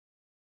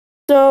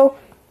So,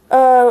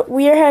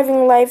 we are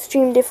having live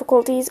stream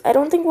difficulties. I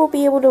don't think we'll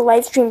be able to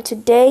live stream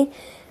today,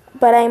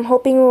 but I'm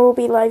hoping we will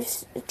be live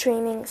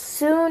streaming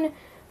soon,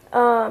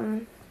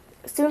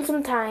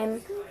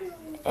 sometime.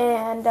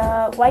 And,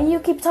 why do you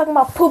keep talking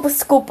about poopa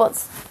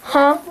scoopas?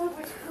 Huh?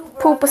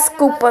 Poopa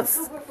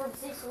scoopas.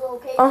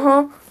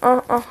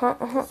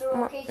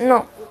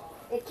 No.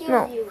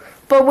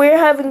 But we're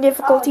having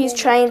difficulties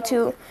trying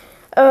to,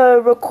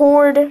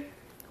 record,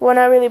 well,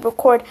 not really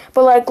record,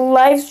 but like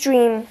live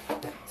stream,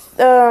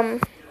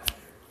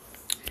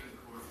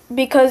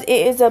 because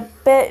it is a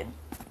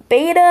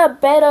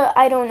beta,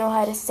 I don't know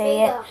how to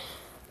say it.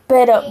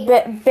 Beta.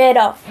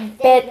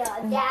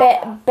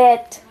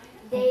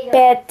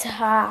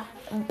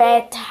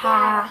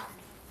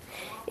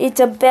 It's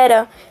a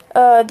beta.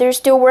 They're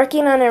still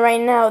working on it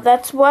right now.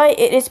 That's why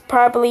it is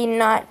probably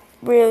not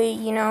really,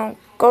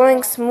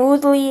 going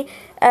smoothly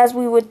as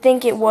we would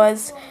think it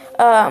was.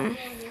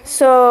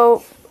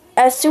 So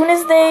as soon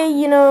as they,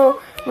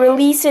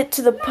 release it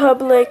to the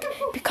public,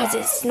 because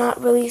it's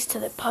not released to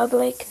the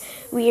public,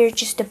 we are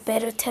just a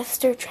beta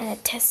tester trying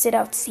to test it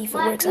out to see if it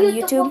works on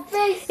YouTube.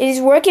 It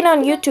is working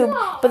on YouTube,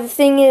 but the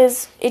thing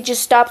is, it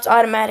just stops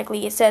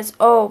automatically. It says,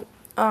 oh,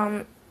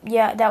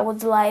 yeah, that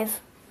was live.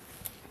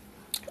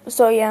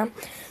 So yeah,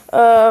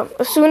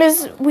 as soon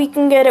as we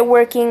can get it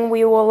working,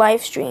 we will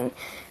live stream.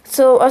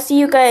 So I'll see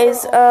you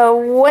guys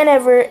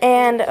whenever.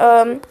 And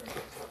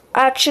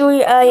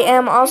actually, I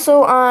am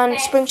also on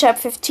Springtrap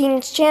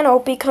 15's channel,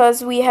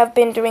 because we have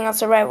been doing a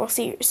survival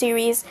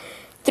series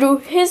through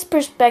his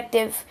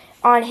perspective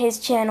on his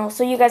channel.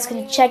 So you guys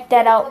can check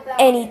that out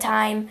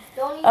anytime.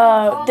 There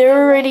are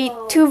already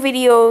 2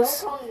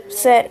 videos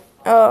set.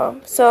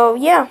 So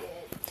yeah,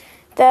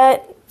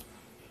 that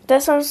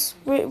sounds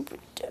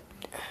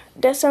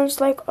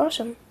like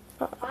awesome,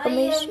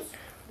 amazing.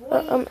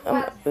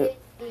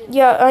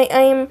 Yeah, I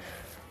am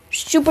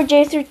Super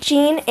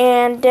J13,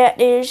 and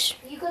that is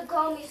You could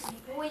call me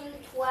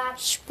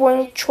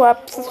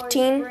Springtrap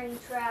 15.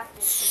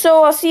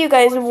 So I'll see you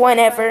guys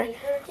whenever,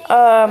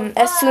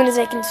 as soon as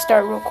I can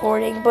start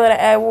recording. But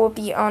I will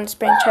be on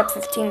Springtrap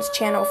 15's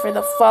channel for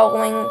the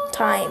following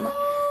time.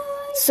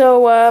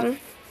 So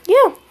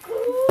yeah.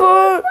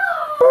 Bye.